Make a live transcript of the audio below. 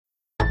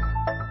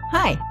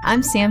Hi,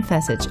 I'm Sam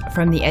Fessich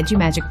from the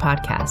EduMagic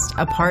Podcast,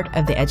 a part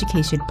of the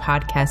Education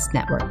Podcast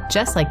Network,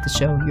 just like the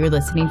show you're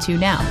listening to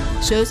now.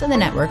 Shows on the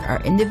network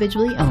are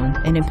individually owned,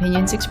 and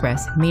opinions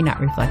expressed may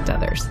not reflect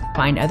others.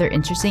 Find other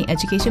interesting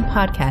education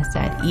podcasts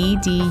at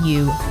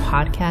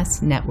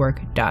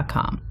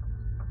edupodcastnetwork.com.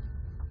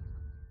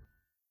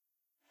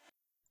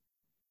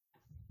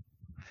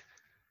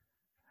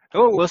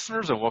 Hello,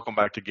 listeners, and welcome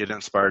back to Get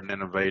Inspired and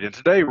Innovate. And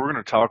today we're going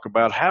to talk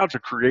about how to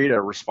create a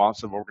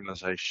responsive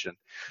organization.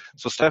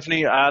 So,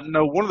 Stephanie, I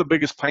know one of the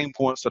biggest pain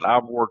points that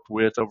I've worked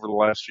with over the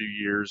last few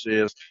years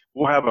is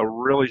we'll have a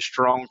really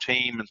strong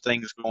team and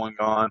things going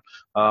on.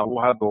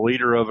 We'll have the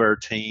leader of our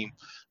team.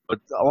 But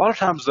a lot of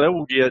times they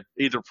will get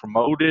either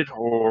promoted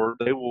or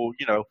they will,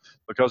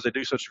 because they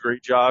do such a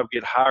great job,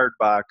 get hired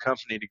by a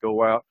company to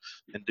go out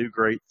and do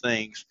great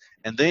things.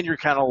 And then you're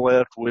kind of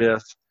left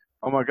with,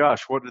 oh my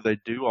gosh, what do they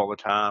do all the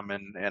time?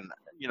 And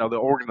the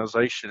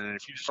organization, and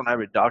if you just don't have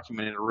it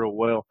documented real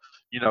well,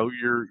 you're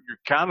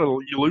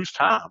you lose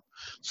time.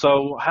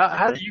 So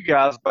how do you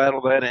guys battle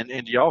that, and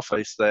do y'all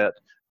face that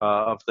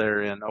up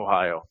there in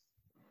Ohio?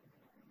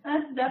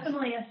 That's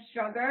definitely a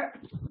struggle.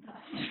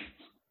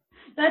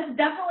 That's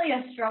definitely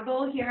a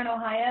struggle here in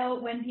Ohio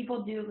when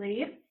people do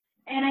leave.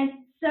 And it's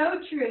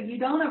so true. You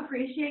don't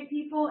appreciate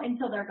people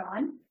until they're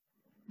gone.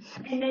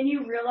 And then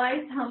you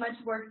realize how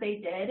much work they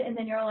did, and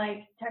then you're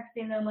like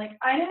texting them like,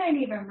 I didn't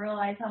even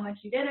realize how much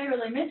you did. I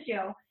really miss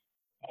you.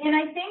 And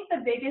I think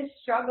the biggest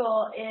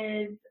struggle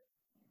is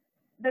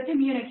the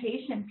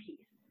communication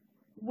piece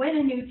when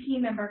a new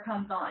team member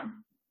comes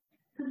on.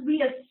 Because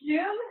we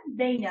assume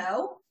they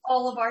know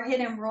all of our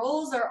hidden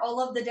rules or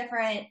all of the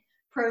different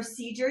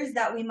procedures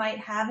that we might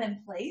have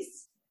in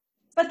place,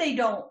 but they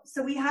don't.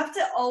 So we have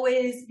to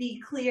always be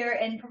clear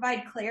and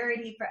provide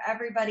clarity for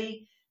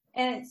everybody.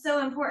 And it's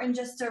so important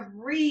just to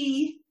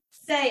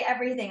re-say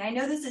everything. I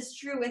know this is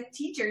true with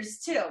teachers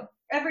too.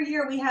 Every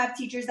year we have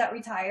teachers that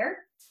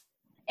retire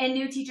and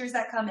new teachers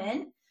that come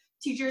in,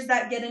 teachers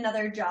that get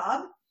another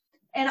job.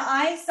 And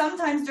I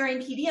sometimes during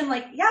PD, I'm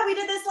like, yeah, we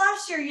did this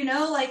last year,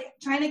 like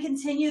trying to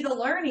continue the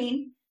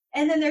learning.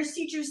 And then there's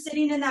teachers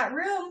sitting in that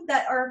room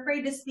that are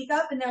afraid to speak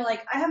up. And they're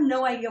like, I have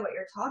no idea what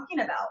you're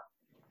talking about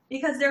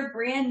because they're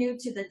brand new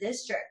to the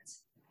district.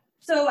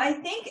 So I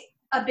think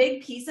a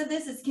big piece of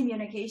this is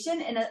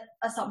communication and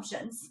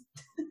assumptions,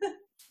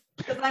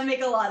 because I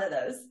make a lot of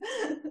those.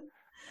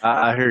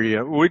 I hear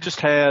you. We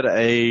just had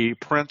a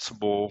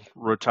principal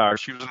retire.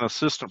 She was an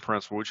assistant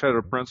principal. We just had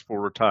a principal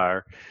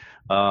retire,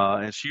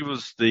 and she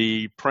was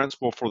the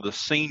principal for the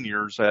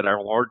seniors at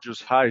our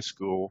largest high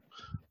school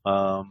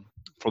for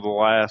the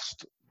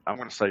last, I'm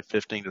going to say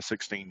 15 to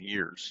 16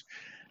 years.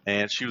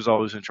 And she was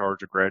always in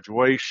charge of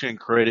graduation,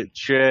 credit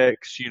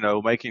checks,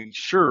 making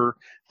sure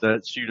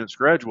that students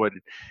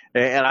graduated.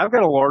 And I've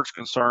got a large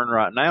concern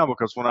right now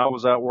because when I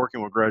was out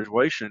working with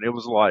graduation, it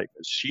was like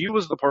she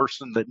was the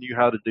person that knew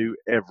how to do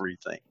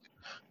everything.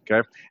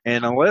 Okay.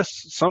 And unless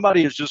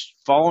somebody is just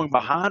following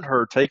behind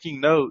her, taking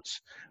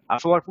notes, I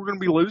feel like we're going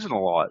to be losing a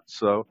lot.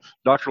 So,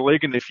 Dr.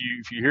 Ligon, if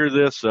you hear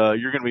this,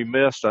 you're going to be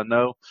missed, I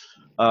know.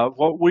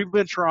 What we've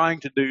been trying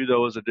to do,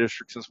 though, as a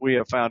district, since we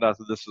have found out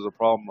that this is a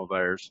problem of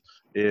ours,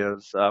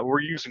 is we're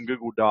using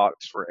Google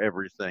Docs for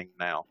everything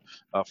now,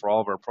 for all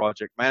of our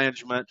project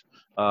management,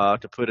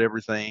 to put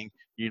everything,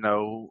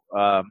 all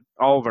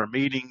of our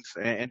meetings,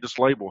 and just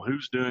label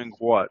who's doing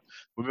what.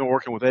 We've been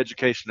working with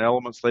Education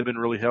Elements. They've been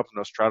really helping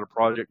us try to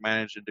project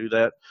manage and do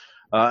that.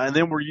 And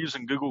then we're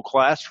using Google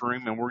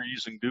Classroom, and we're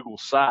using Google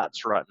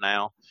Sites right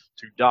now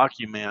to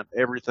document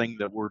everything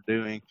that we're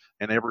doing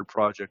and every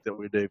project that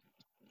we do.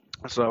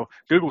 So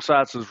Google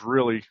Sites has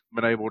really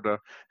been able to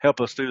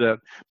help us do that.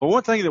 But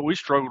one thing that we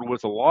struggled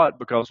with a lot,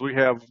 because we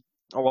have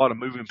a lot of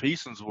moving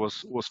pieces,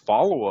 was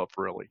follow-up,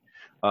 really.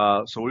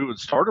 So we would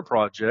start a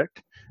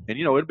project, and,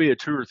 it'd be a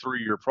 2 or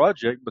 3 year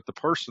project, but the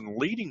person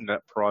leading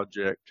that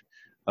project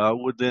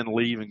would then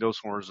leave and go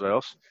somewhere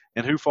else.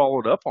 And who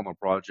followed up on the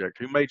project?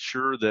 Who made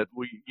sure that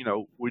we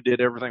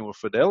did everything with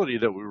fidelity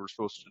that we were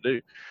supposed to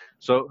do?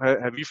 So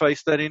have you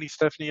faced that any,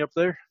 Stephanie, up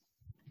there?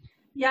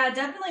 Yeah,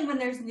 definitely when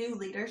there's new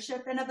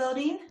leadership in a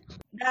building,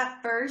 that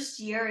first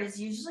year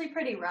is usually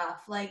pretty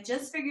rough. Like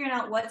just figuring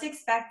out what's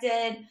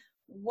expected,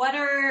 what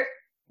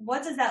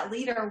does that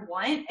leader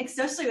want,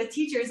 especially with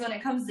teachers when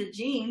it comes to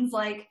jeans.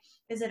 Like,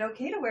 is it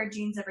okay to wear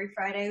jeans every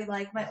Friday,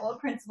 like my old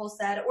principal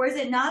said, or is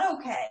it not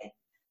okay?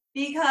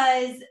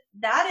 Because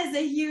that is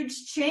a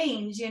huge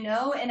change, And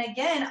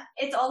again,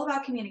 it's all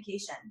about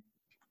communication.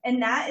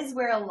 And that is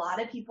where a lot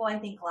of people, I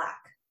think, lack.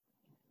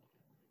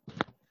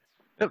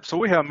 Yep, so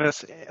we have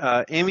Miss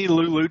Emmy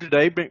Lulu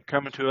today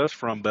coming to us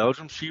from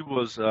Belgium. She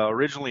was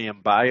originally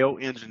in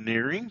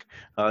bioengineering.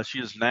 She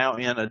is now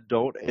in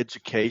adult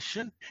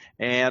education.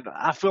 And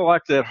I feel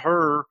like that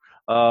her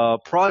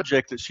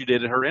project that she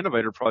did, her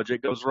innovator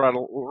project, goes right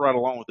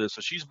along with this.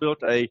 So she's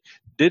built a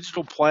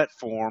digital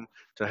platform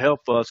to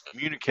help us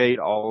communicate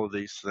all of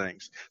these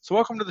things. So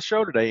welcome to the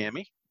show today,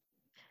 Emmy.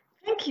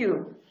 Thank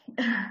you.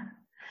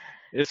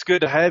 It's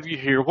good to have you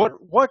here. What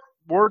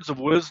words of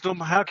wisdom,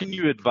 how can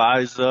you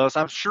advise us?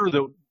 I'm sure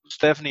that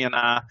Stephanie and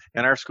I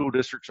and our school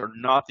districts are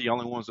not the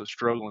only ones that are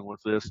struggling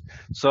with this.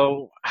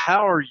 So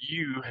how are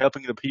you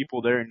helping the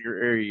people there in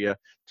your area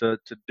to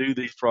do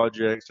these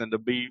projects and to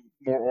be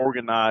more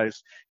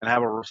organized and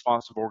have a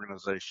responsive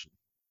organization?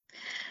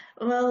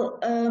 Well,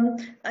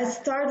 I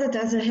started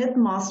as a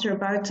headmaster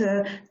about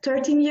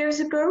 13 years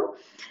ago,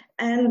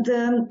 and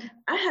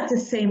I had the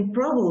same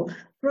problem.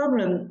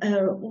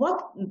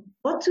 What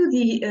do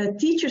the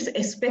teachers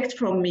expect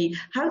from me?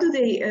 How do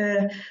they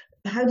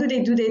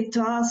do their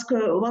task?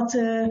 What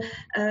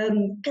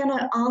can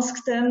I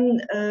ask them?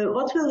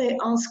 What will they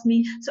ask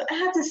me? So I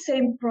had the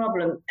same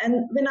problem.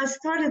 And when I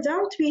started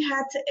out, we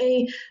had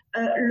a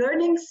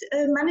learning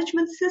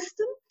management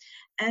system.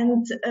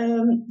 And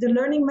the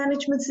learning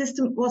management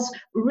system was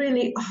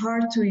really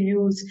hard to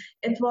use.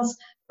 It was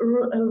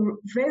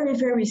very,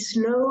 very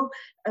slow.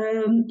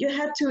 You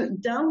had to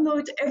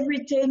download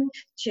everything,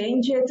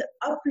 change it,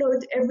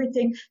 upload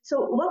everything.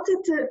 So what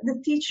did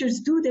the teachers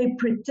do? They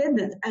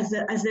pretended as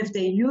if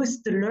they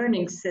used the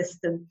learning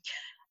system.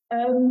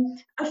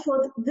 I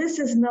thought this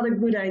is not a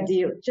good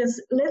idea.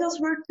 Just let us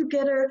work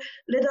together.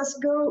 Let us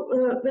go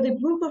with a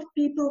group of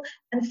people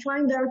and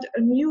find out a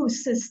new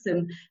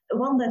system,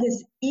 one that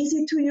is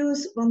easy to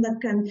use, one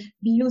that can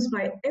be used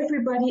by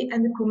everybody,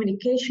 and the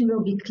communication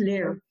will be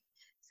clear.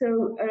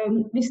 So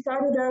we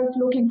started out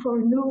looking for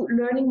a new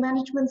learning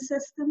management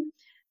system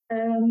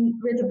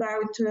with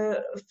about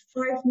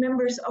 5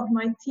 members of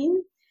my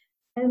team.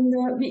 And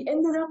we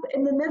ended up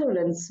in the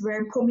Netherlands,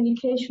 where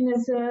communication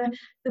is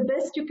the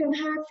best you can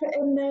have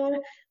in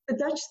the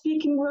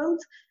Dutch-speaking world.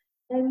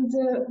 And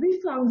we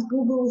found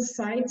Google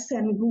Sites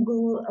and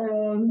Google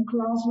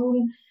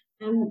Classroom,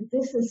 and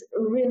this is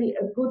really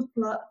a good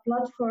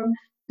platform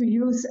to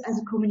use as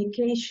a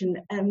communication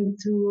and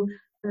to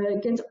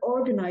get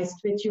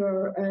organized with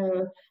your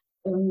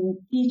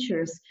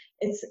teachers.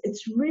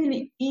 It's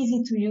really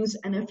easy to use,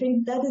 and I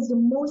think that is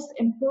the most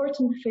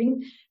important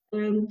thing.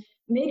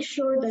 Make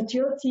sure that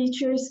your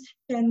teachers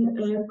can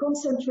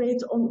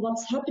concentrate on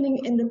what's happening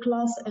in the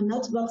class and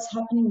not what's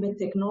happening with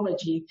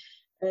technology.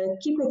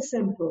 Keep it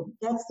simple.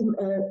 That's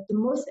the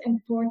most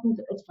important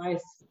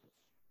advice.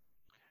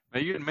 Now,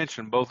 you had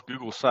mentioned both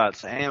Google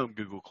Sites and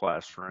Google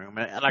Classroom,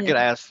 and I get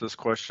asked this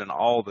question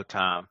all the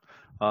time.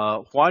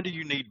 Why do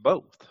you need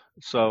both?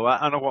 So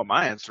I know what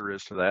my answer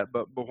is to that,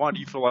 but why do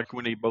you feel like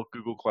we need both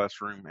Google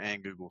Classroom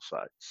and Google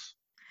Sites?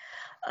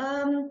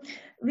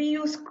 We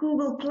use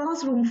Google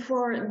Classroom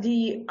for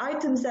the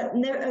items that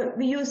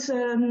we use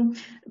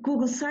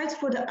Google Sites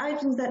for the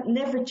items that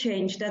never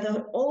change, that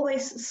are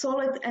always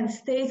solid and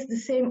stays the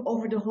same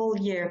over the whole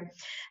year.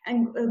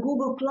 And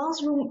Google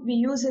Classroom, we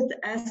use it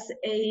as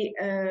a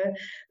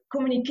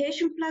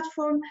communication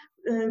platform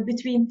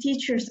between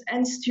teachers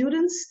and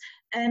students.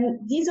 And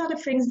these are the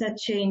things that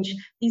change.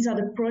 These are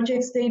the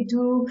projects they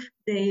do,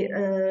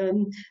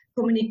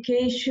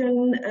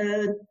 communication,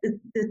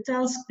 the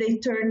tasks they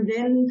turn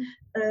in,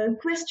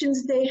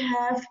 questions they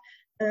have.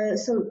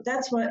 So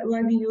that's why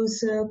we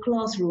use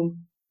Classroom.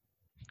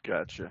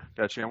 Gotcha.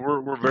 And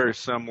we're very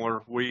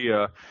similar. We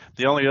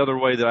the only other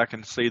way that I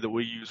can see that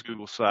we use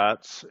Google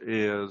Sites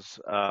is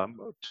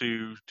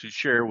to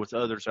share with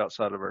others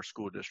outside of our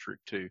school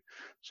district too.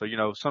 So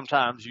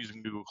sometimes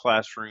using Google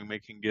Classroom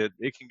it can get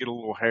a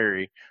little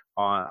hairy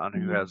on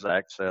who has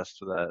access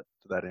to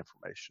that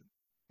information.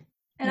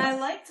 And I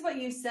liked what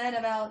you said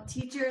about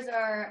teachers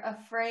are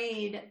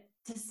afraid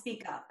to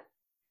speak up.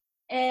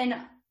 And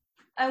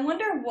I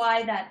wonder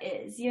why that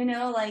is,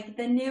 like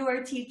the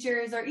newer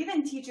teachers or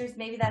even teachers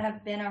maybe that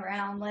have been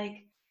around.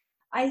 Like,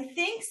 I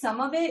think some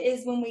of it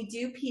is when we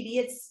do PD,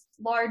 it's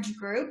large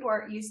group,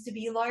 or it used to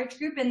be large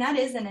group, and that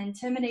is an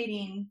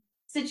intimidating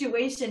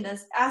situation to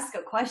ask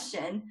a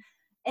question.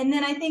 And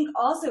then I think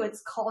also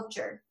it's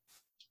culture.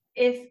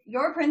 If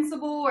your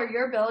principal or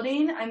your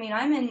building,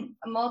 I'm in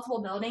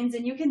multiple buildings,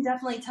 and you can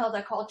definitely tell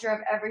the culture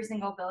of every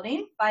single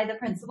building by the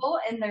principal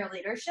and their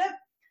leadership.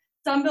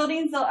 Some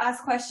buildings, they'll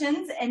ask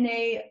questions and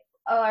they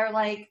are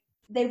like,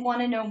 they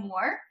want to know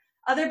more.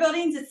 Other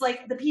buildings, it's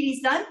like the PD's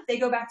done. They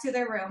go back to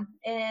their room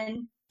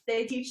and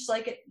they teach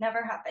like it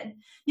never happened,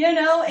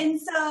 And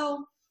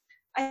so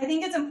I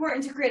think it's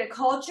important to create a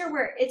culture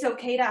where it's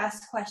okay to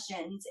ask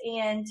questions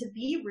and to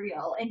be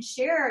real and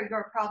share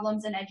your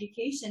problems in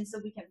education so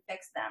we can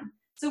fix them.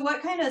 So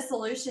what kind of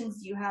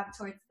solutions do you have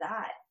towards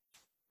that?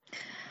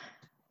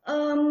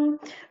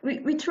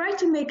 We try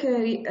to make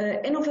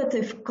a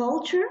innovative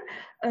culture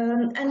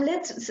and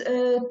let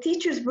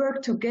teachers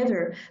work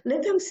together.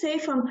 Let them say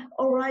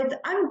all right,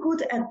 I'm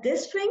good at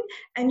this thing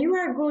and you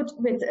are good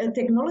with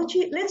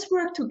technology. Let's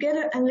work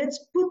together and let's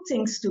put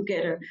things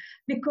together.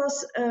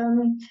 Because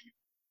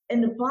in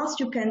the past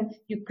you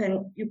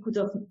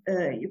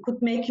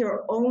could make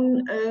your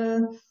own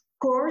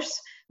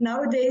course.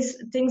 Nowadays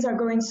things are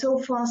going so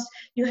fast.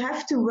 You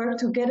have to work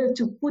together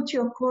to put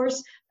your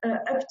course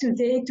up to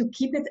date, to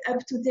keep it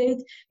up to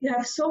date. You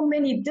have so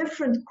many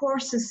different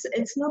courses.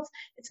 It's not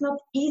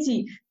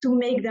easy to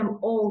make them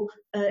all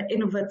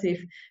innovative.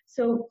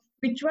 So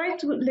we try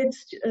to let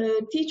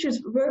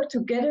teachers work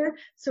together,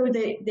 so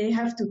they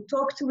have to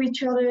talk to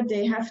each other,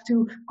 they have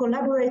to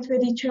collaborate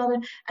with each other,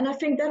 and I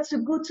think that's a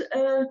good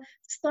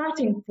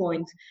starting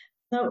point.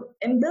 Now,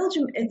 in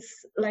Belgium,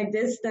 it's like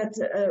this, that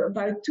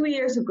about 2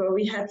 years ago,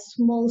 we had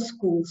small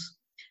schools.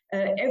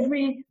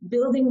 Every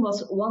building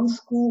was one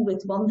school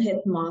with one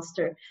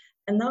headmaster.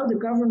 And now the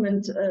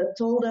government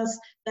told us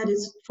that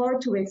it's far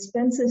too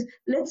expensive.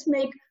 Let's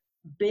make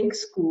big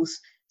schools.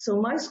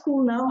 So my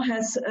school now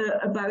has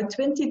about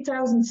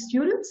 20,000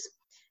 students,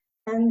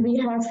 and we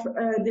have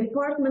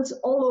departments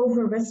all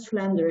over West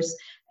Flanders.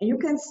 And you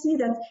can see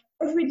that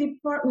every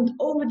department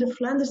over the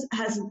Flanders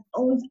has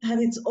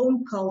its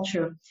own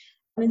culture.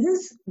 And it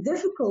is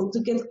difficult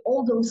to get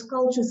all those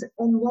cultures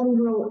on one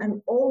row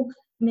and all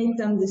make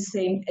them the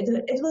same.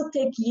 It will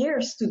take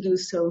years to do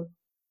so.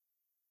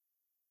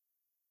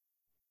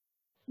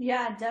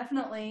 Yeah,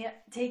 definitely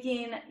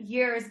taking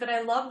years, but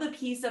I love the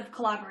piece of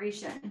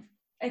collaboration.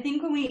 I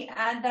think when we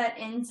add that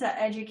into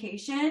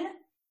education,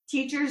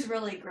 teachers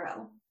really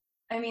grow.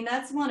 I mean,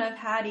 that's one of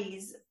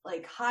Hattie's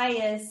like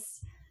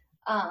highest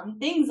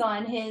things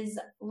on his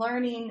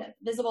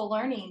visible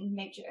learning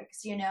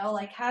matrix, you know,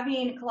 like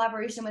having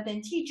collaboration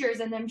within teachers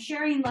and them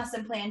sharing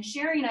lesson plans,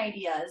 sharing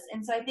ideas.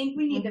 And so I think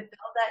we need to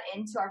build that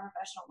into our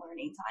professional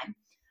learning time.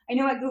 I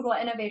know at Google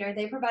Innovator,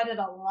 they provided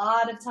a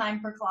lot of time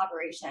for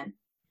collaboration.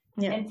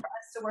 Yeah. And for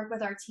us to work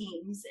with our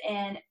teams.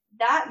 And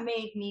that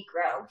made me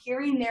grow,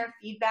 hearing their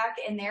feedback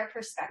and their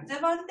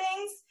perspective on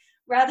things,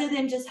 rather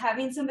than just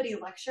having somebody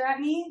lecture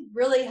at me,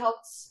 really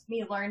helps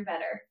me learn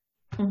better.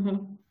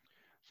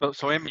 Mm-hmm.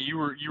 So Emmy, you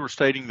were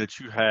stating that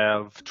you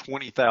have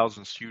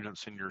 20,000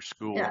 students in your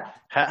school. Yeah.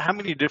 How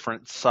many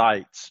different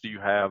sites do you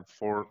have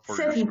for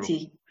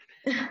 70.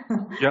 Your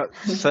school? Yeah,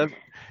 7.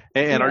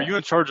 And are you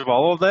in charge of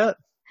all of that?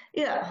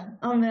 Yeah,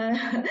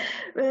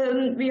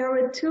 we are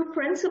with 2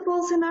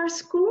 principals in our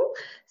school.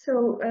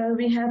 So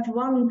we have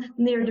one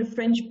near the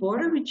French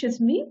border, which is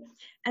me,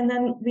 and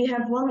then we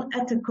have one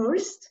at the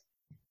coast.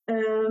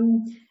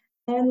 And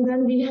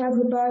then we have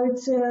about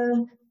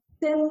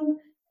 10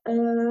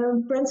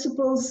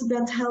 principals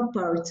that help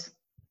out.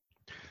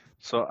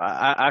 So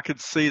I could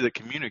see that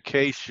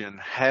communication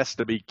has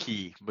to be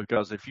key,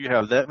 because if you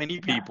have that many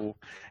people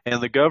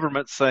and the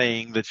government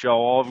saying that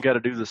y'all all have got to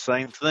do the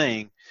same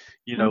thing,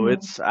 you know,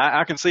 it's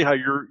I can see how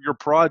your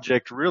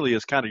project really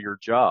is kind of your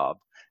job,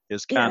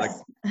 is kind of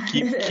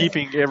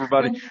keeping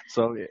everybody.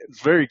 So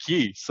it's very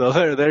key. So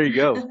there you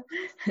go.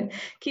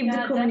 Keep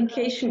the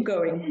communication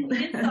going.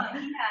 He thought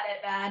he had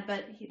it bad,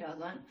 but he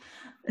doesn't.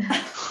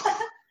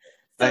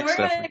 So Thanks, we're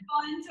going to Stephanie. go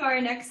on to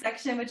our next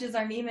section, which is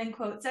our meme and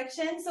quote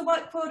section. So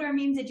what quote or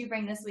meme did you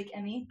bring this week,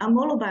 Emmy? I'm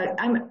all about,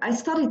 I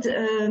studied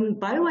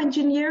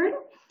bioengineering,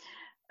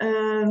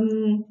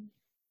 and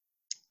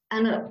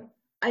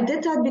I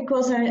did that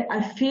because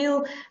I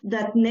feel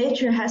that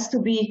nature has to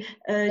be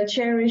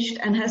cherished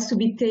and has to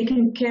be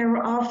taken care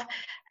of.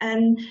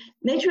 And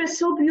nature is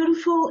so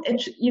beautiful.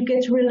 You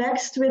get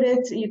relaxed with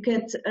it. You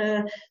get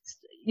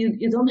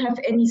you don't have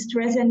any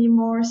stress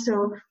anymore.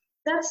 So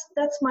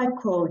that's my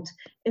quote.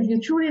 If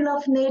you truly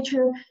love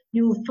nature,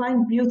 you'll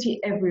find beauty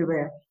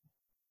everywhere.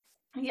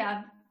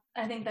 Yeah,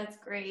 I think that's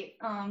great.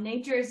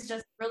 Nature is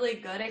just really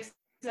good,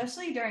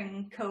 especially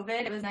during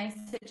COVID. It was nice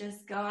to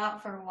just go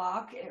out for a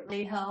walk. It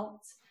really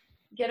helped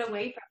get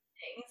away from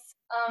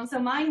things. So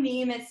my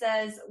meme, it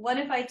says, what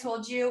if I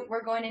told you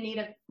we're going to need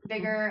a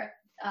bigger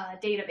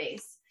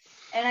database?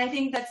 And I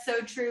think that's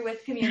so true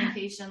with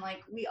communication.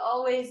 Like, we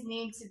always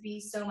need to be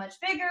so much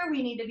bigger.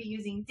 We need to be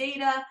using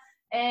data,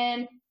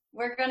 and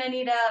we're going to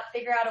need to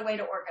figure out a way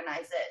to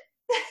organize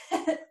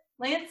it.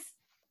 Lance?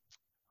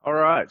 All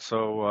right,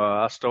 so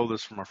I stole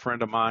this from a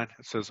friend of mine.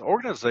 It says,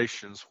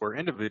 organizations where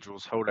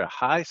individuals hold a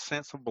high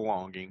sense of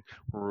belonging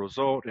will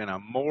result in a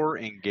more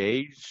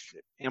engaged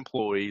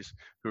employees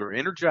who are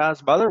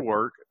energized by their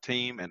work,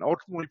 team, and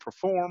ultimately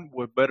perform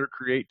with better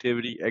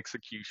creativity,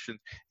 execution,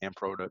 and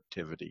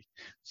productivity.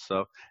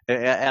 So,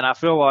 and I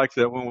feel like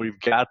that when we've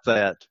got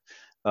that,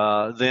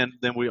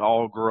 then we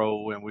all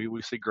grow and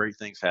we see great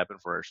things happen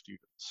for our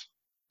students.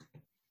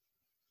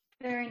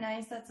 Very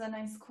nice. That's a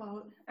nice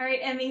quote. All right,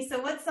 Emmy, so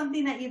what's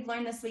something that you've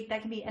learned this week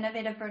that can be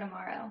innovative for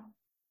tomorrow?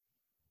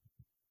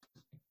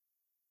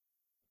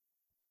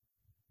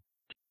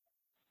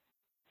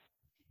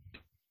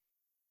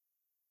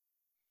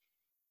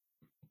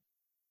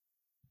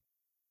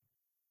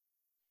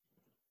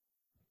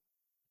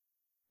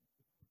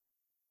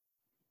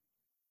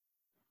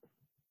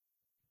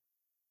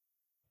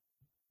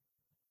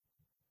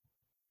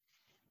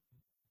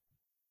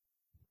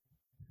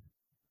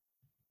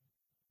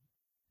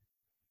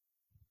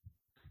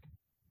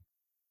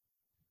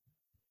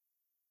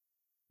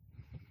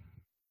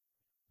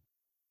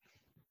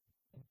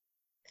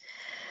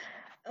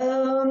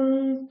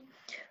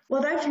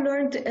 What I've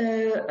learned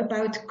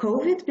about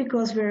COVID,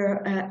 because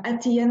we're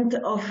at the end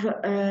of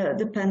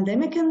the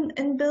pandemic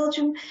in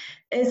Belgium,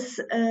 is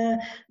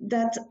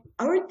that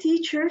our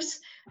teachers,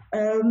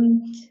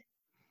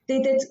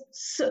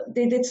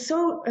 they did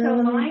so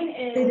mine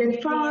is they did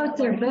using far out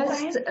their learning best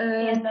science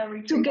and the to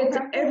retrieval get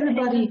practice, and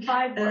everybody, it's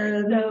 5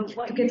 words. So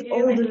what to you get do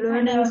all is the you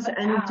kind learnings of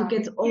and to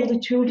get all the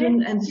get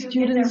children and the students to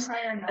get their students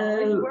prior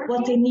knowledge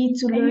what they working, need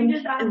to and learn. you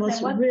just ask It them,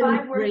 was what's really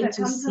 5 words great that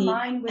to come to see.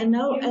 mind when And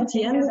now you at the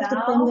think end of the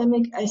about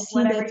pandemic, I see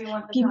whatever that you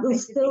want the people topic to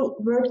be? still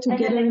work And then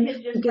together the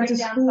kids to just get the write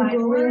down school 5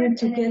 going, words,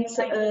 to and then get you might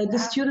just the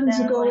ask students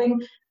them,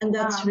 going, and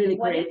that's really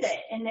what is great. it,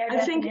 and their I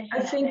definition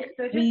think of it.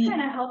 So it just we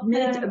kind of helps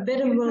made them a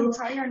better use some world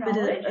prior with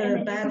knowledge, and a then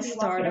you bad could be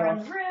start walking around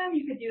off. the room,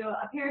 you could do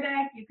a Pear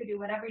Deck, you could do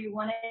whatever you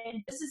wanted.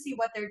 Just to see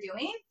what they're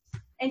doing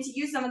and to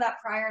use some of that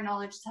prior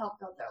knowledge to help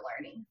build their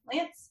learning.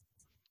 Lance?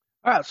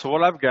 All right, so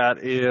what I've got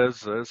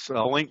is a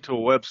link to a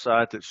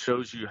website that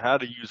shows you how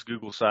to use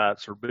Google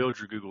Sites or build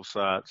your Google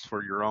Sites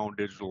for your own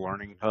digital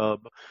learning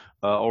hub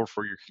or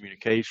for your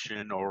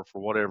communication or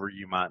for whatever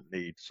you might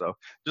need. So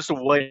just a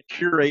way to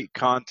curate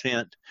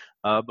content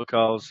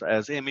because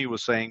as Emmy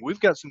was saying, we've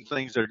got some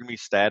things that are going to be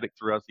static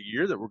throughout the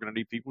year that we're going to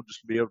need people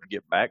just to be able to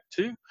get back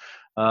to.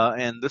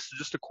 And this is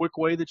just a quick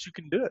way that you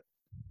can do it.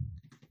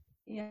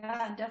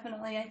 Yeah,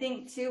 definitely. I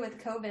think too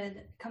with COVID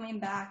coming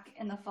back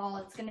in the fall,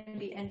 it's going to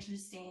be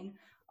interesting,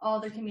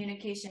 all the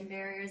communication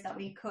barriers that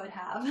we could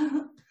have.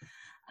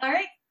 All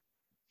right.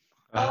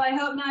 Oh, I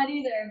hope not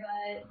either,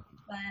 but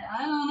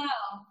I don't know.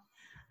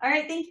 All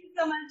right. Thank you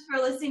so much for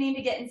listening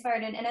to Get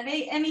Inspired and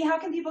Innovate. Emmy, how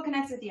can people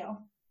connect with you?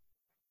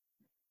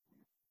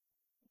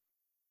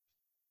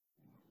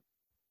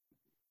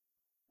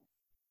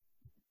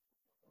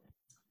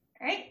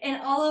 All right,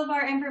 and all of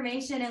our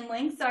information and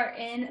links are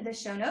in the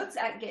show notes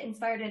at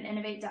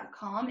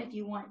getinspiredandinnovate.com. If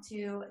you want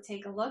to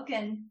take a look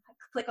and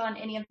click on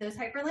any of those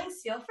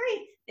hyperlinks, feel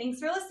free. Thanks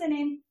for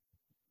listening.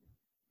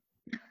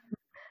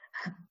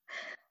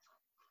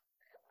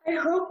 I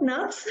hope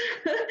not.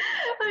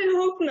 I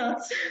hope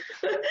not.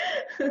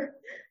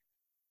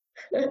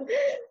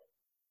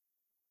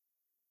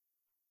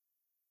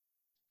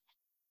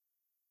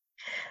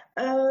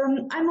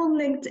 I'm on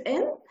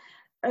LinkedIn.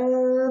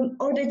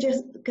 Or they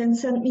just can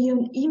send me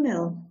an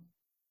email.